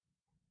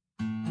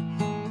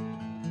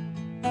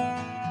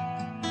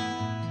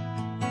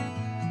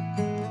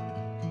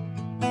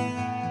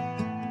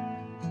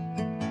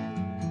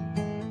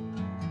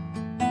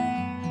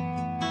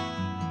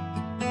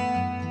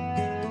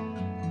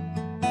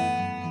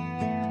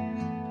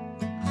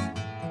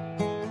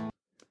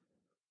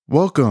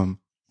Welcome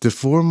to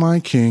For My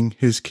King,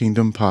 His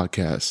Kingdom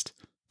podcast.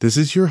 This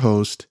is your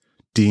host,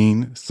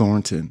 Dean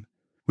Thornton.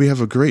 We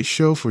have a great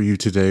show for you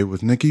today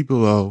with Nicky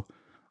Billou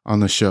on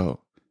the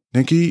show.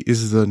 Nicky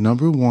is the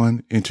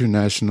 #1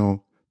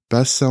 international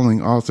best-selling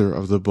author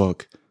of the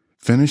book,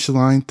 Finish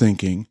Line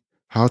Thinking,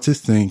 How to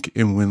Think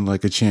and Win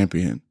Like a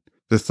Champion,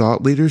 The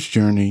Thought Leader's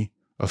Journey,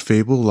 A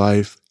Fable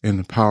Life, and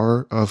the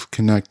Power of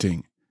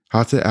Connecting,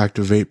 How to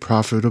Activate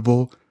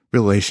Profitable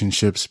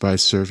Relationships by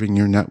Serving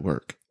Your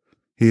Network.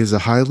 He is a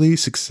highly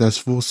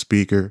successful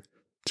speaker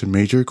to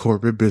major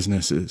corporate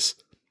businesses.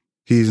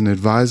 He is an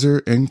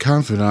advisor and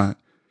confidant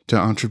to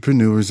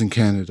entrepreneurs in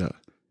Canada.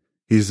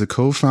 He is the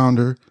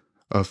co-founder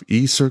of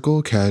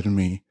eCircle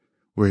Academy,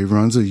 where he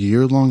runs a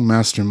year-long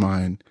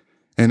mastermind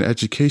and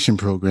education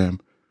program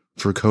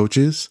for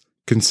coaches,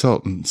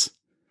 consultants,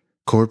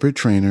 corporate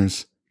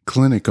trainers,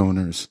 clinic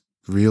owners,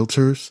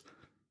 realtors,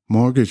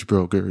 mortgage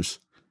brokers,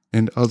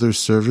 and other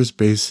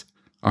service-based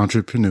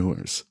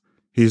entrepreneurs.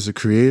 He is the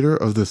creator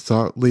of the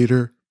Thought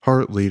Leader,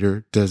 Heart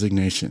Leader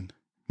designation.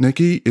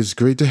 Nicky, it's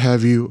great to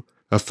have you,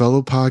 a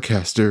fellow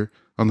podcaster,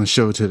 on the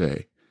show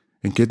today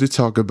and get to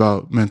talk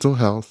about mental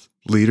health,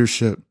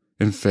 leadership,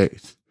 and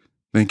faith.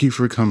 Thank you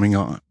for coming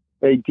on.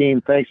 Hey, Dean,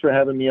 thanks for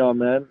having me on,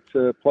 man. It's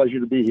a pleasure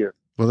to be here.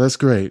 Well, that's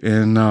great.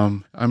 And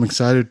I'm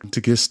excited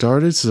to get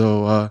started.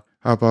 So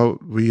how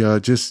about we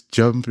just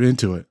jump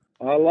into it?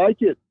 I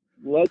like it.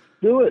 Let's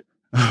do it.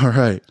 All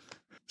right.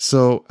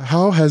 So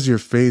how has your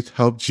faith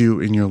helped you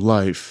in your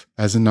life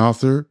as an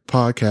author,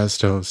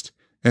 podcast host,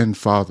 and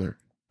father?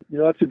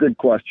 That's a good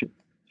question.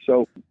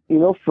 So,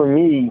 for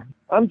me,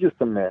 I'm just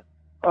a man.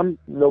 I'm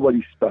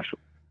nobody special.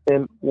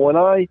 And when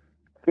I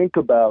think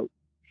about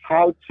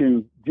how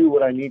to do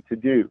what I need to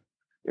do,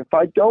 if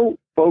I don't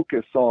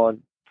focus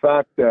on the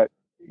fact that,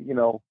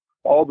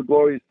 all the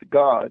glory is to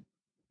God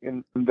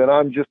and that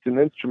I'm just an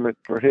instrument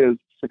for his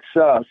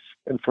success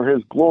and for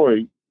his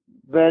glory,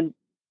 then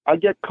I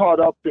get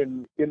caught up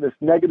in this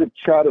negative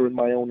chatter in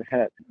my own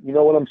head. You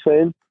know what I'm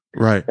saying?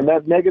 Right. And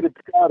that negative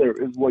chatter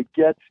is what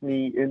gets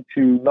me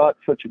into not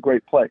such a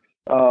great place.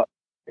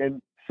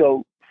 And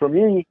so for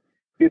me,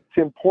 it's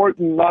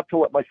important not to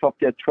let myself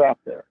get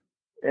trapped there.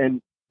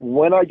 And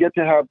when I get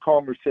to have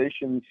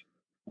conversations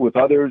with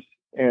others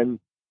and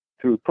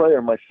through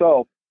prayer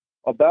myself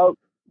about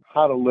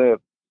how to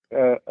live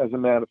as a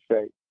man of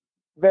faith,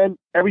 then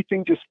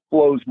everything just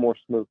flows more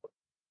smoothly.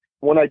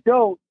 When I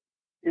don't,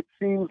 it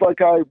seems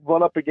like I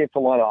run up against a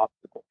lot of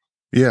obstacles.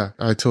 Yeah,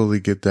 I totally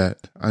get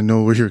that. I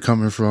know where you're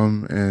coming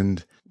from.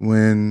 And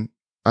when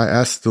I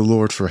ask the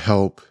Lord for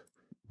help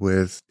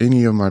with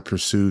any of my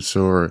pursuits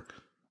or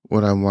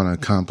what I want to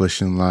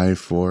accomplish in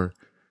life or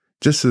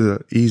just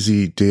the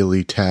easy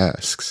daily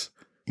tasks,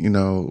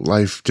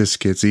 life just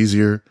gets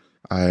easier.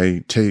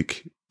 I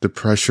take the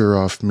pressure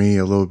off me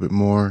a little bit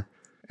more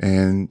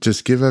and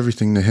just give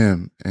everything to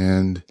him.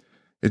 And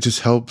it just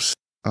helps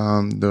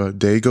the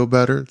day go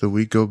better, the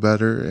week go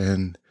better,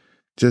 and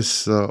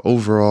just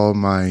overall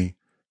my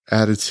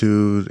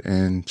attitude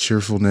and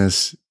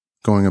cheerfulness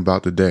going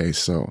about the day.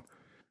 So,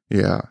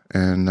 yeah.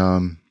 And,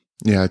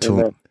 I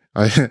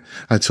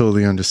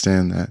totally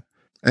understand that.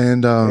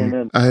 And,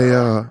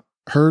 I,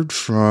 heard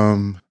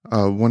from,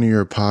 one of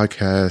your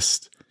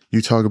podcasts,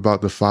 you talk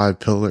about the 5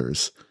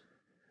 pillars.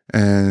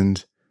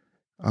 And,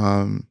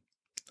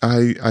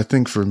 I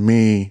think for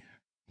me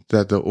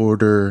that the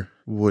order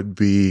would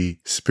be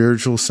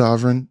spiritual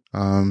sovereignty,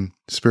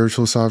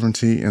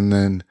 and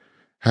then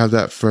have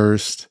that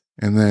first,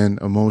 and then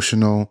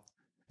emotional,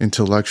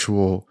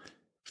 intellectual,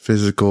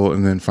 physical,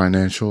 and then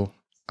financial.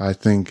 I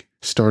think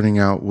starting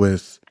out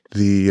with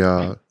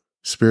the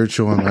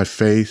spiritual and my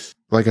faith,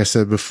 like I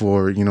said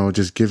before,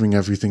 just giving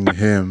everything to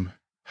him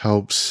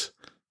helps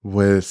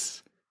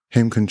with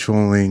him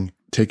controlling,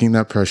 taking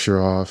that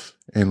pressure off,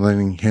 and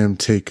letting him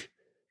take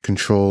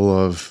control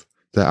of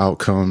the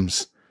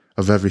outcomes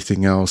of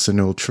everything else, and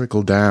it'll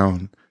trickle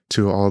down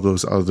to all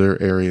those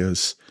other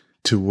areas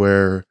to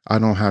where I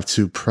don't have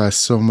to press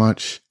so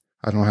much.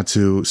 I don't have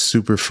to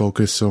super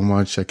focus so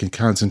much. I can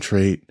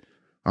concentrate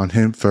on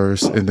him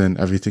first and then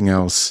everything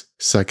else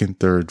second,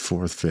 third,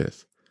 fourth,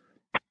 fifth.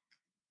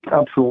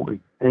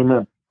 Absolutely.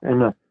 Amen.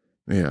 Amen.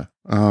 Yeah.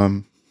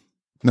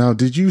 Now,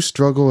 did you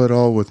struggle at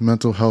all with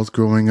mental health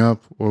growing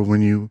up or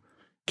when you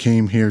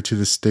came here to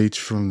the States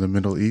from the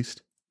Middle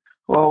East?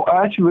 Well,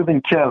 I actually live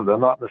in Canada,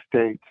 not in the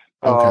States.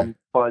 Okay.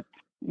 But,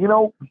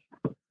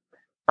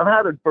 I've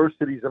had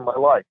adversities in my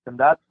life, and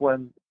that's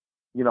when,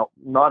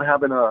 not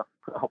having a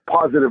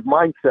positive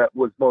mindset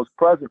was most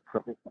present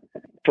for me.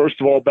 First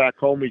of all, back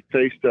home, we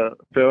faced a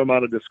fair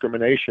amount of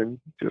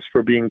discrimination just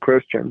for being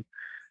Christian.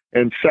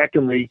 And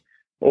secondly,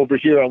 over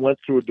here, I went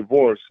through a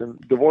divorce, and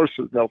divorce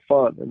is no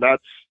fun. And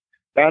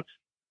that's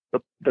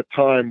the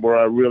time where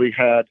I really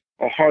had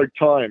a hard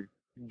time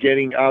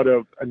getting out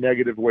of a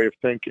negative way of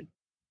thinking.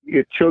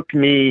 It took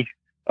me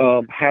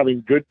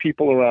having good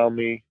people around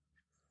me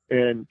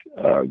and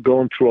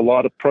going through a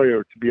lot of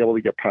prayer to be able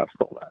to get past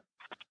all that.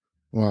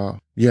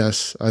 Wow.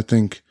 Yes, I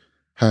think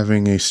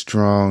having a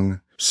strong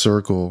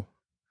circle,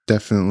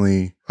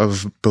 definitely,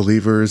 of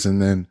believers,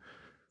 and then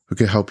who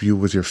could help you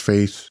with your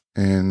faith,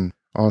 and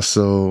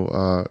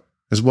also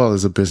as well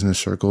as a business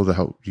circle to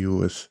help you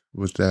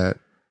with that.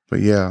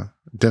 But yeah,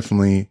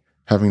 definitely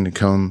having to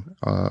come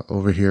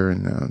over here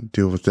and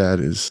deal with that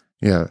is,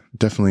 yeah,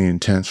 definitely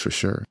intense for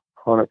sure.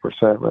 100%,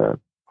 man.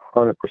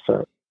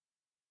 100%.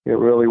 It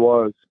really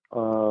was.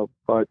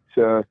 But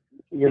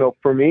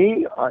for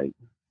me,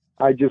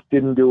 I just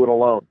didn't do it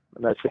alone.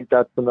 And I think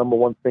that's the number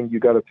one thing you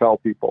got to tell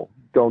people.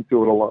 Don't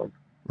do it alone.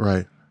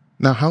 Right.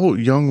 Now, how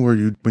young were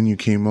you when you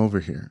came over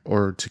here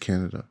or to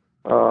Canada?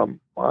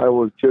 I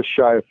was just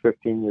shy of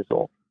 15 years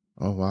old.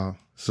 Oh, wow.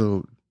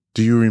 So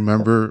do you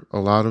remember a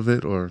lot of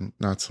it or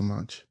not so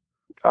much?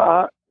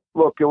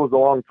 Look, it was a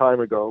long time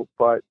ago,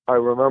 but I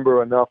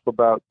remember enough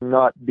about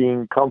not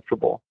being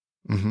comfortable.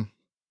 Mm-hmm.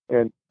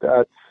 And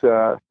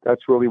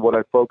that's really what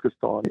I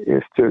focused on,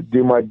 is to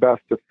do my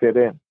best to fit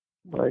in.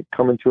 Right?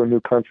 Coming to a new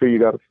country, you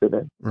got to fit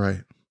in.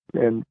 Right.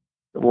 And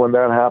when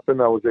that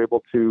happened, I was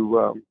able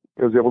to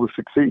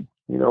succeed,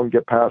 and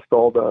get past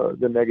all the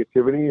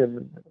negativity.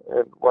 And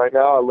right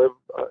now I live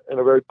in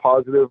a very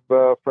positive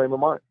frame of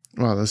mind.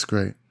 Wow, that's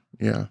great.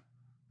 Yeah,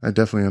 I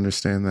definitely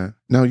understand that.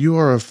 Now, you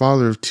are a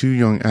father of 2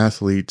 young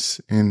athletes,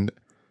 and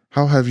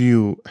how have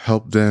you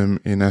helped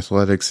them in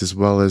athletics as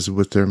well as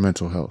with their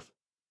mental health?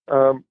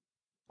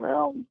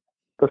 Well,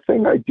 the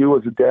thing I do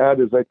as a dad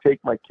is I take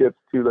my kids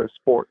to their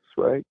sports,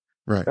 right?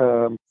 Right.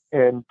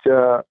 And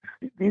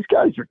these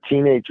guys are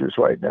teenagers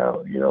right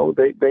now.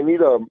 They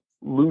need a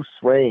loose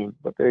rein,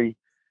 but they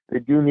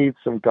do need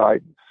some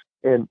guidance.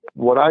 And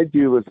what I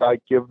do is I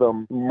give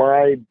them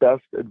my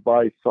best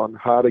advice on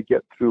how to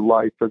get through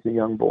life as a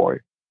young boy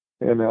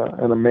and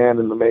a man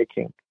in the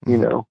making,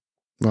 Wow,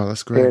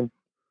 that's great. And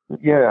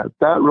yeah,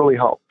 that really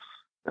helps.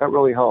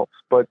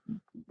 But,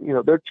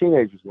 they're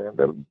teenagers, man.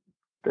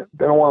 They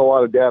don't want a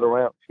lot of dad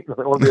around.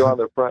 They want to be around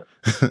their friends.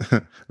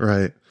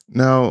 Right.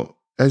 Now,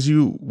 as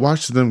you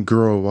watch them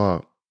grow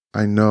up,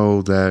 I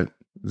know that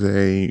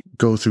they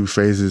go through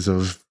phases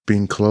of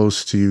being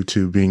close to you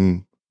to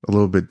being a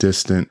little bit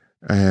distant.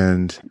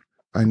 And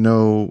I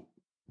know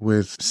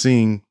with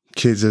seeing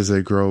kids as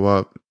they grow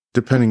up,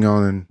 depending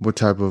on what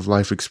type of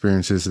life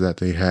experiences that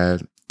they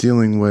had,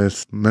 dealing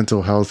with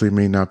mental health, they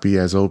may not be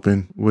as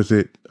open with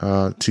it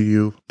to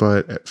you.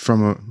 But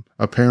from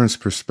a parent's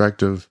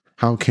perspective,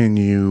 how can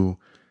you,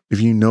 if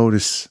you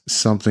notice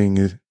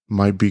something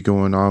might be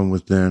going on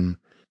with them,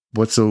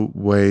 what's a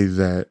way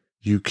that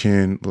you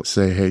can, let's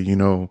say, hey,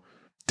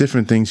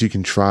 different things you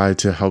can try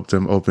to help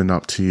them open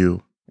up to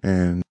you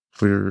and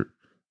for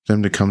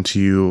them to come to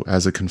you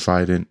as a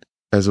confidant,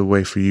 as a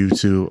way for you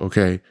to,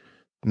 okay,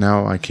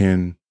 now I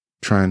can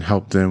try and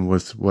help them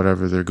with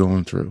whatever they're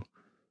going through?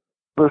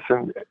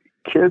 Listen,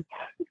 kids,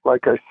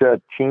 like I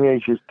said,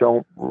 teenagers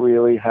don't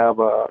really have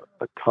a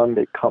ton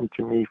they come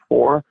to me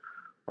for.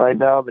 Right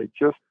now, they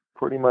just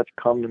pretty much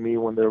come to me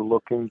when they're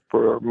looking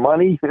for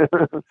money,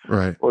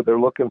 right, or they're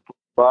looking for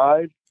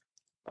pride.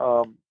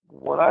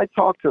 What I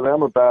talk to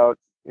them about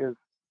is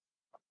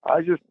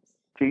I just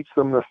teach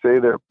them to say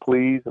their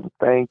please and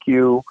thank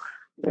you,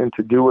 and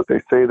to do what they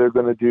say they're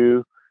going to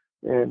do,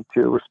 and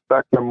to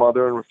respect their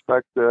mother and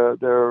respect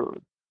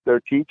their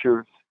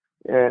teachers.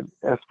 And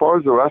as far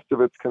as the rest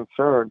of it's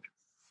concerned,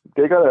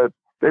 they gotta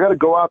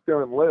go out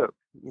there and live.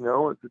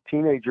 As a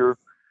teenager,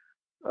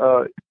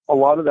 a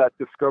lot of that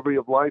discovery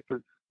of life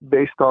is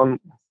based on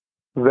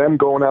them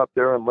going out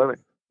there and living,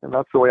 and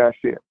that's the way I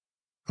see it.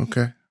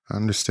 Okay, I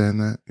understand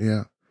that.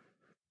 Yeah.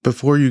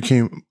 Before you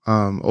came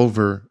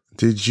over,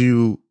 did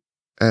you,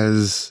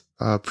 as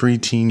a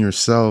preteen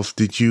yourself,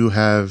 did you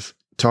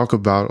talk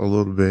about a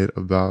little bit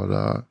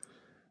about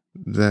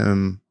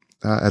them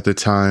at the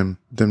time,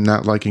 them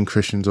not liking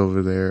Christians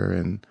over there,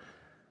 and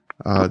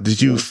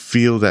did you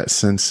feel that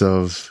sense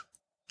of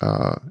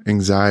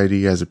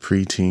anxiety as a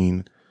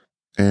preteen?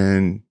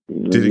 And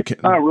did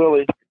it? Not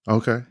really.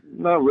 Okay.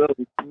 Not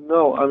really.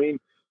 No, I mean,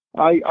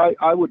 I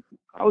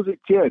was a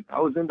kid. I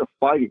was into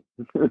fighting.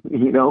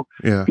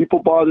 Yeah.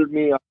 People bothered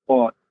me, I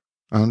fought.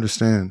 I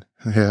understand.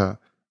 Yeah.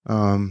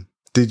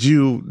 Did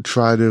you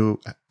try to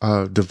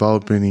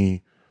develop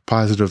any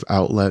positive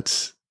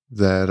outlets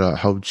that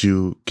helped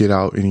you get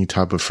out any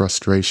type of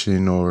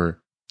frustration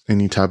or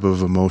any type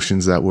of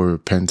emotions that were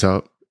pent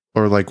up,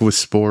 or like with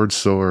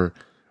sports or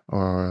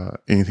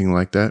anything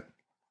like that?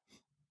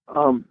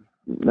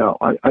 No,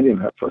 I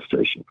didn't have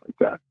frustrations like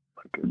that.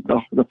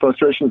 The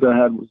frustrations I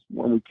had was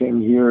when we came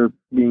here,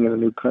 being in a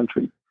new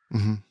country.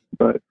 Mm-hmm.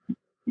 But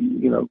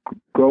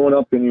growing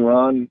up in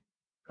Iran,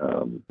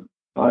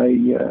 I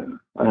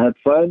had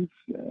friends.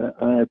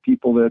 I had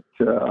people that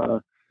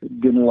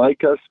didn't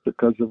like us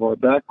because of our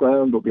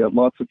background, but we had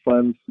lots of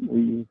friends.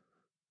 We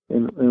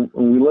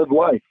lived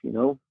life.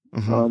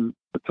 Mm-hmm.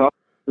 The top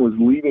was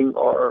leaving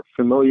our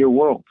familiar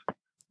world.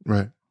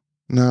 Right.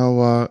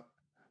 Now,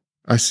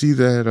 I see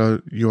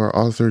that you are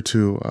author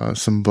to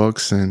some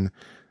books, and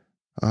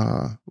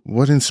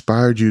what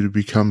inspired you to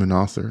become an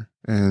author?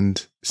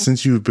 And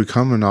since you've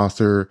become an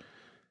author,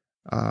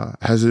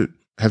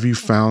 have you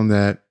found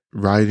that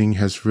writing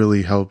has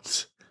really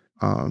helped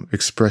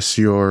express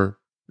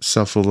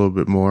yourself a little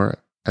bit more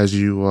as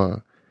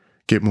you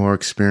get more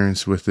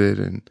experience with it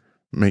and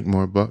make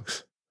more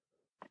bucks?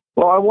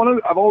 Well,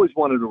 I've always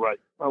wanted to write.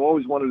 I've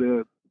always wanted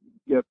to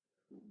get,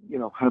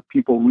 have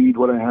people read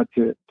what I had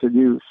to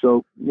do.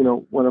 So,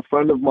 when a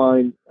friend of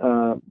mine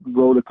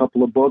wrote a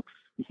couple of books,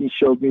 he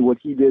showed me what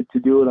he did to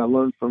do it. I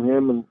learned from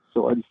him. And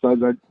so I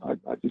decided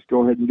I'd just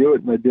go ahead and do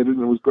it. And I did it,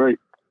 and it was great.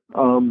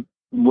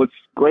 What's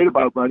great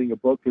about writing a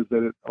book is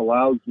that it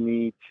allows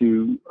me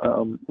to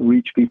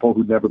reach people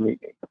who never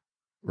meet me.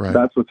 Right.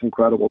 That's what's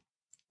incredible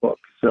about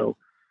books. So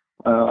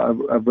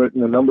I've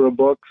written a number of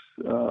books,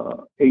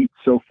 8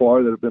 so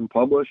far that have been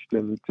published,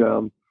 and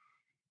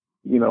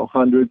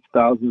hundreds,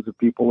 thousands of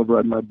people have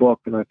read my book,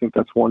 and I think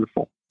that's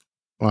wonderful.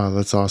 Wow,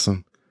 that's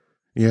awesome.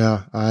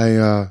 Yeah,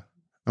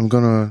 I'm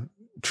gonna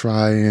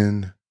try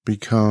and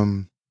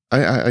become.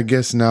 I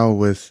guess now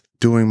with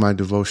doing my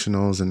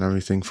devotionals and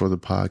everything for the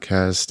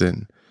podcast,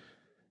 and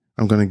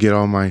I'm gonna get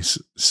all my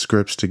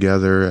scripts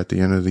together at the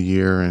end of the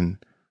year, and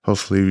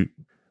hopefully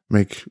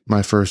make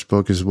my first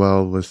book as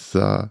well with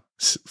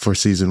for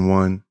season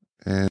 1.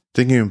 And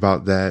thinking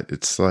about that,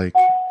 it's like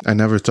I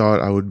never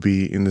thought I would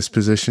be in this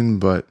position,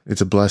 but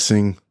it's a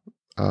blessing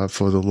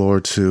for the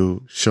Lord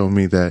to show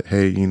me that,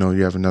 hey, you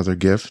have another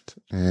gift.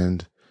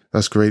 And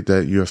that's great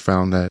that you have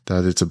found that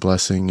it's a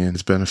blessing and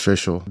it's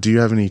beneficial. Do you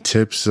have any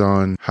tips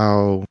on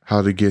how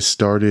to get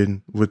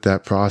started with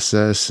that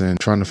process and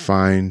trying to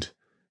find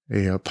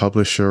a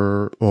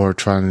publisher or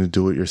trying to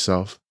do it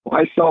yourself? Well,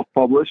 I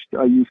self-published.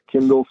 I use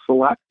Kindle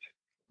Select.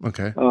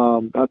 Okay.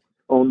 That's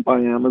owned by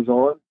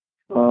Amazon.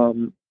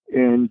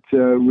 And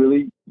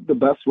really, the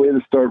best way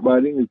to start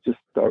writing is just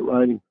start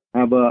writing.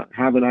 Have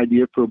an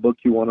idea for a book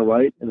you want to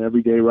write, and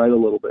every day write a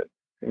little bit.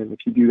 And if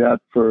you do that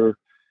for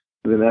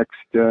the next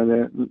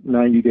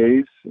 90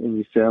 days, and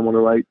you say, I want to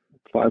write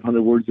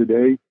 500 words a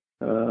day,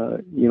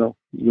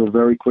 you'll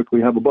very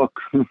quickly have a book.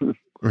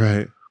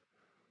 Right.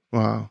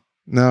 Wow.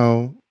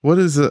 Now, what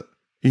is the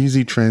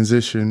easy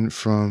transition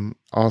from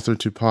author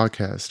to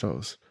podcast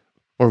host?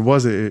 Or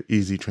was it an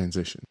easy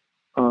transition?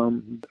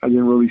 I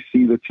didn't really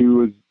see the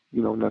two as,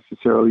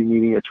 necessarily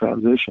needing a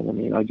transition. I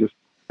mean, I'd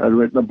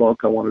written a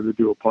book. I wanted to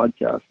do a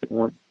podcast. They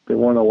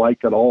weren't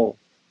alike at all.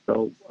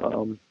 So,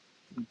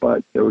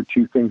 but there were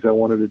two things I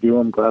wanted to do.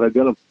 I'm glad I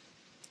did them.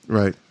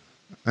 Right.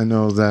 I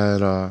know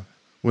that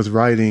with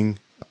writing,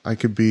 I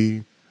could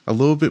be a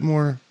little bit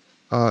more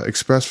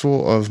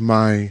expressful of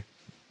my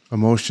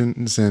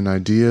emotions and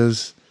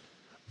ideas,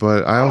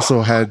 but I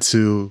also had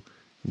to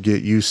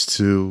get used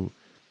to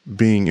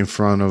being in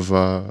front of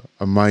a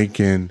mic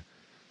and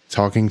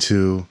talking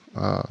to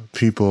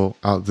people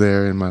out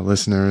there and my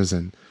listeners,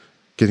 and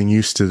getting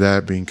used to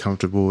that, being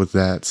comfortable with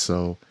that.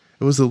 So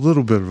it was a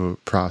little bit of a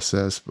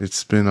process.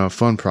 It's been a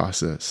fun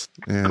process.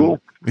 And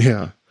cool.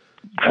 Yeah.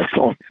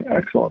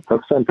 Excellent.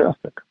 That's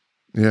fantastic.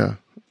 Yeah.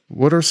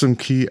 What are some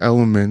key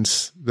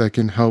elements that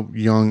can help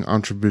young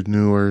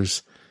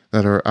entrepreneurs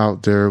that are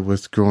out there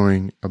with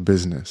growing a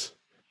business?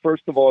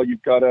 First of all,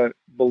 you've got to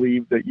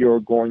believe that you're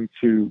going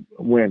to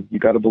win. You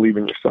got to believe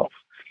in yourself.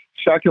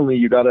 Secondly,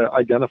 you got to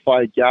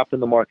identify a gap in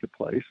the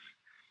marketplace,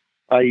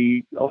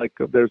 i.e.,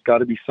 there's got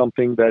to be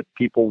something that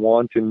people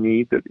want and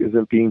need that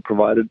isn't being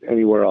provided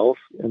anywhere else.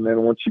 And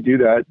then once you do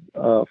that,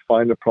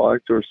 find a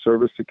product or a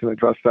service that can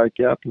address that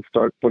gap and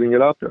start putting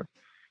it out there.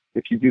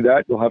 If you do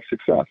that, you'll have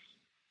success.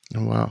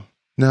 Oh, wow.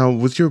 Now,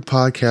 with your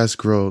podcast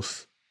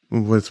growth,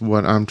 with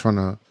what I'm trying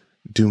to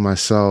do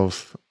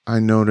myself, I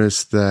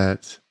noticed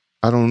that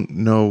I don't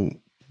know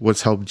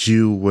what's helped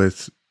you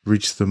with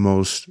reach the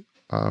most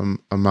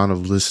amount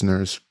of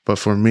listeners. But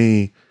for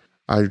me,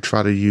 I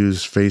try to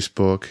use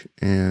Facebook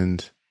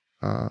and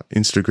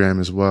Instagram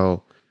as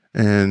well.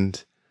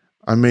 And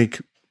I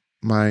make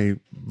my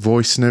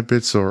voice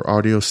snippets or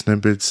audio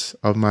snippets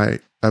of my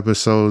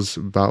episodes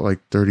about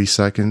 30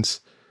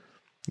 seconds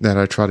that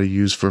I try to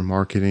use for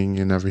marketing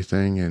and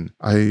everything. And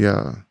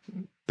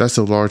that's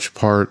a large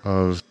part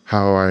of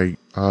how I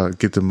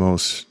get the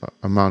most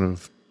amount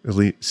of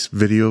elite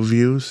video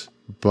views.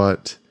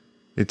 But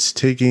it's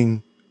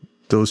taking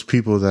those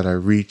people that I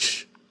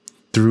reach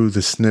through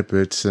the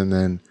snippets and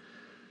then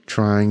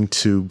trying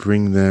to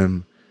bring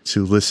them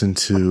to listen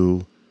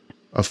to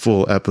a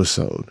full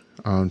episode.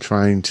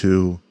 Trying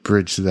to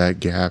bridge that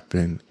gap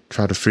and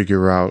try to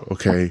figure out,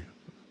 okay,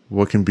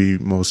 what can be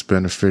most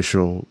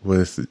beneficial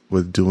with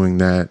doing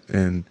that,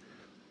 and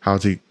how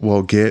to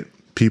get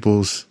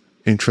people's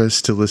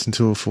interest to listen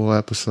to a full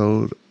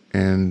episode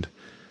and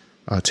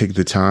take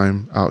the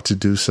time out to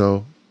do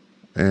so.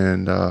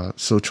 And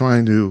so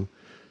trying to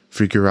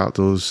figure out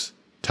those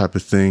type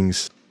of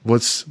things.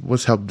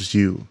 What's helped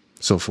you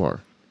so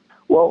far?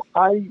 Well,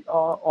 I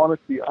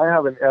honestly, I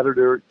have an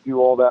editor do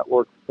all that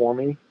work for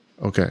me.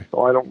 Okay.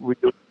 So I don't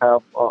really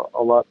have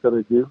a lot that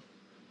I do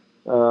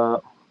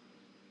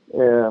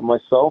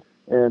myself,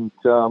 and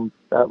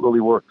that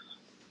really works.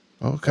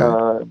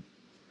 Okay.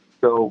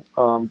 So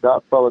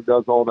that fella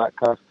does all that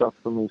kind of stuff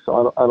for me.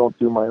 So I don't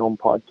do my own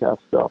podcast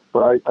stuff,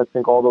 but I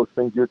think all those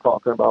things you're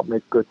talking about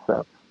make good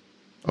sense.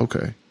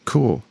 Okay,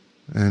 cool.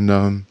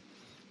 And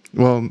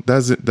well,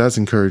 that's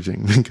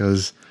encouraging,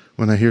 because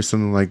when I hear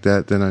something like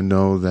that, then I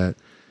know that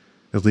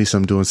at least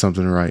I'm doing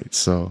something right.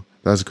 So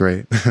that's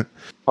great.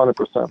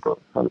 100%,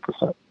 brother.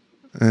 100%.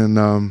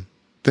 And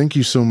thank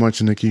you so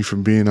much, Nicky, for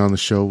being on the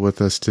show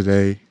with us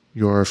today.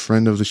 You're a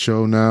friend of the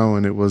show now,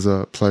 and it was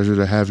a pleasure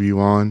to have you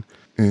on.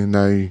 And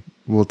I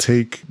will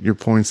take your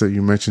points that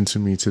you mentioned to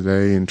me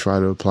today and try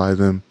to apply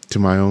them to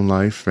my own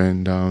life.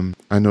 And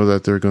I know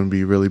that they're going to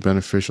be really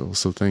beneficial.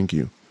 So thank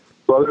you.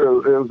 Brother,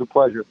 it was a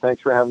pleasure.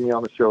 Thanks for having me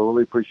on the show.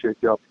 Really appreciate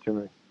the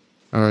opportunity.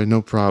 All right,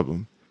 no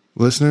problem.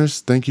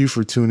 Listeners, thank you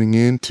for tuning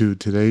in to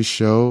today's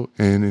show.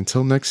 And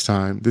until next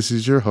time, this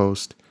is your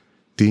host,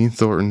 Dean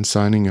Thornton,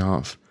 signing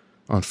off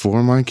on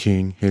For My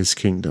King, His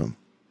Kingdom.